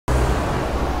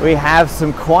we have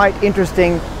some quite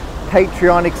interesting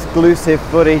Patreon exclusive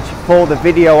footage for the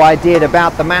video I did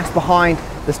about the maths behind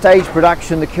the stage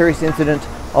production, The Curious Incident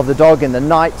of the Dog in the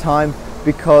Nighttime,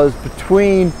 because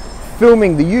between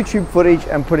filming the YouTube footage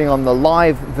and putting on the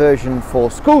live version for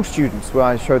school students, where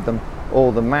I showed them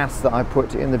all the maths that I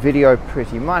put in the video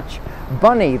pretty much,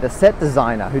 Bunny, the set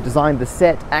designer who designed the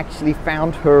set, actually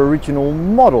found her original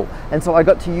model, and so I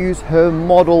got to use her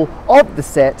model of the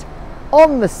set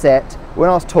on the set when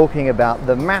I was talking about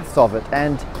the maths of it.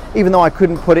 And even though I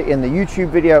couldn't put it in the YouTube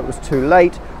video, it was too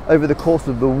late, over the course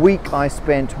of the week I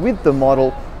spent with the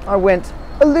model, I went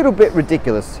a little bit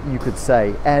ridiculous, you could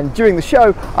say. And during the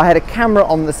show, I had a camera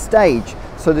on the stage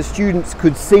so the students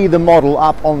could see the model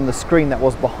up on the screen that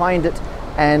was behind it.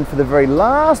 And for the very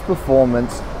last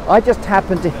performance, I just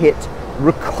happened to hit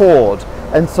record.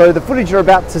 And so the footage you're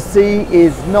about to see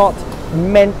is not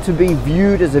meant to be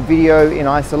viewed as a video in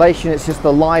isolation. It's just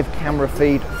the live camera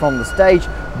feed from the stage.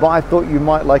 But I thought you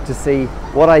might like to see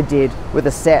what I did with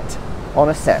a set on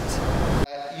a set.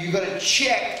 You've got to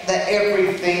check that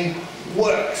everything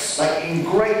works, like in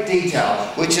great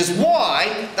detail, which is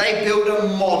why they build a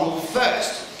model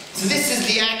first. So this is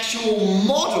the actual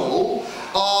model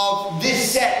of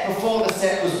this set before the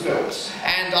set was built.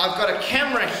 And I've got a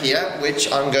camera here, which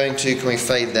I'm going to, can we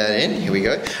fade that in? Here we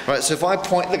go. Right, so if I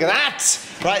point, look at that!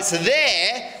 Right, so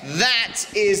there, that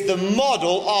is the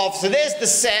model of, so there's the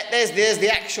set, there's the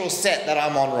actual set that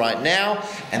I'm on right now,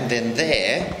 and then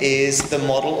there is the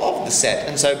model of the set.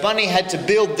 And so Bunny had to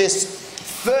build this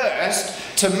first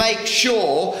to make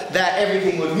sure that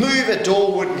everything would move, a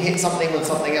door wouldn't hit something when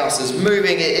something else is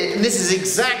moving. And this is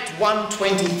exact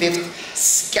 1/25th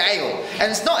scale.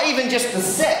 And it's not even just the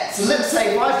set. So let's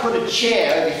say if I put a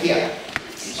chair over here.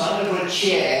 So I'm going to put a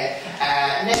chair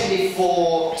at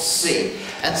 -4C.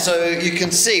 And so you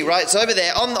can see, right, so over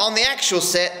there, on the actual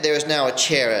set, there is now a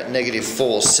chair at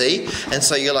 -4C. And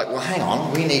so you're like, well, hang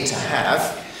on, we need to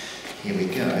have, here we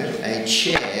go, a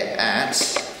chair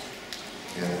at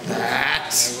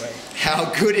that. How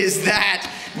good is that?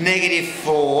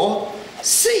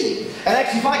 -4C. And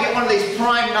actually, if I get one of these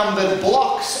prime numbered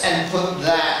blocks and put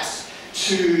that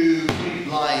 2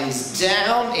 lines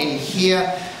down in here,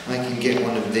 I can get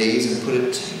one of these and put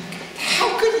it. How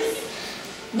good?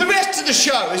 The rest of the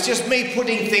show is just me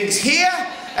putting things here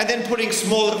and then putting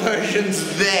smaller versions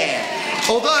there.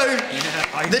 Although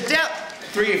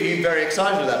three of you very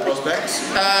excited with that prospect.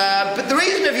 But the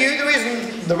reason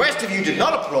the rest of you did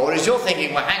not applaud is you're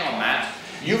thinking, well, hang on, Matt,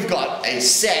 you've got a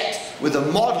set with a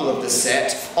model of the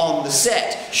set on the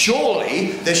set.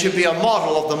 Surely there should be a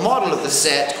model of the model of the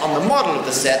set on the model of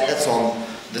the set that's on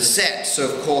the set. So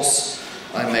of course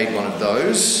I made one of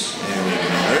those. There we go.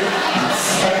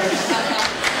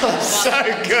 So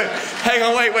good. Hang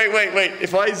on, wait.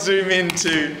 If I zoom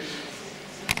into.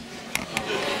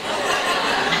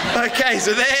 Okay,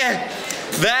 so there,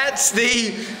 that's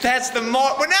the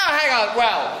model. Well, now hang on,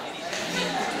 well.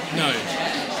 No.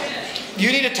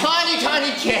 You need a tiny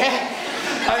chair.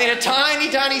 I need a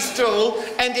tiny stool.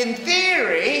 And in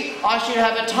theory, I should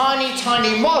have a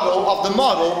tiny model of the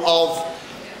model of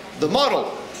the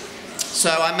model. So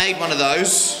I made one of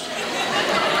those.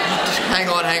 Hang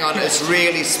on, it's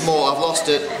really small. I've lost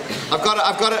it. I've got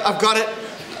it.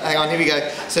 Hang on, here we go.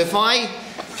 So if I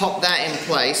pop that in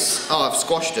place. Oh, I've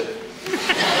squashed it.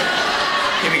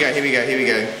 Here we go.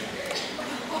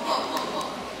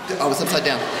 Oh, it's upside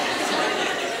down.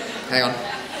 Hang on.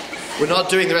 We're not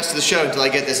doing the rest of the show until I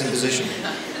get this in position.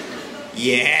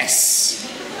 Yes!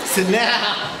 So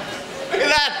now, look at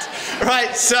that!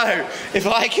 Right, so, if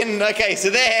I can, okay, so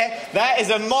there, that is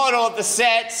a model of the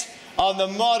set on the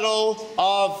model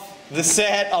of the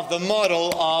set of the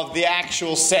model of the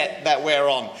actual set that we're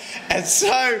on. And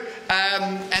so,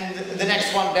 and the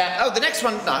next one down, oh, the next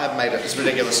one, no, I haven't made it, it's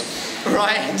ridiculous.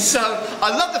 Right, and so, I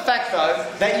love the fact though,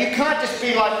 that you can't just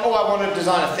be like, oh, I want to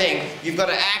design a thing. You've got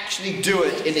to actually do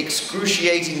it in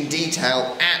excruciating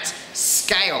detail at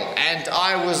scale. And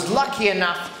I was lucky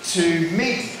enough to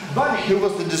meet Bunny, who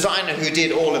was the designer who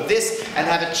did all of this, and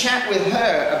have a chat with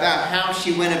her about how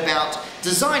she went about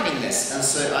designing this. And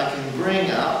so I can bring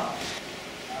up.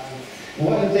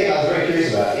 One thing I was very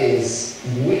curious about is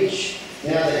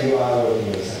now that you are working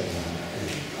with a set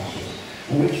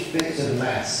designer, which bits of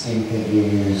maths you can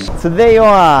use? So there you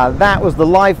are. That was the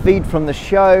live feed from the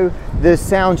show. The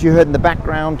sounds you heard in the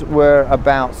background were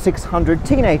about 600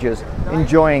 teenagers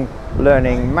enjoying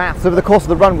learning maths. Over the course of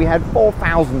the run, we had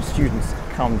 4,000 students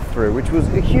come come through, which was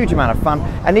a huge amount of fun.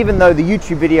 And even though the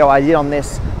YouTube video I did on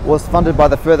this was funded by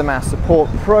the Further Mass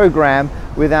Support Program,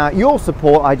 without your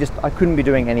support, I couldn't be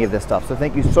doing any of this stuff. So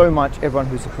thank you so much, everyone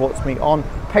who supports me on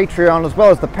Patreon, as well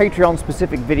as the Patreon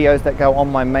specific videos that go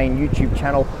on my main YouTube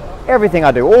channel. Everything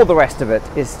I do, all the rest of it,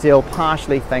 is still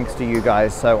partially thanks to you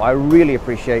guys. So I really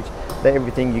appreciate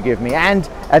everything you give me. And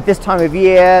at this time of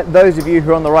year, those of you who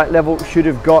are on the right level should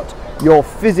have got your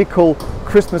physical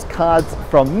Christmas cards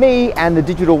from me, and the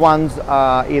digital ones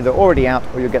are either already out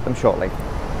or you'll get them shortly.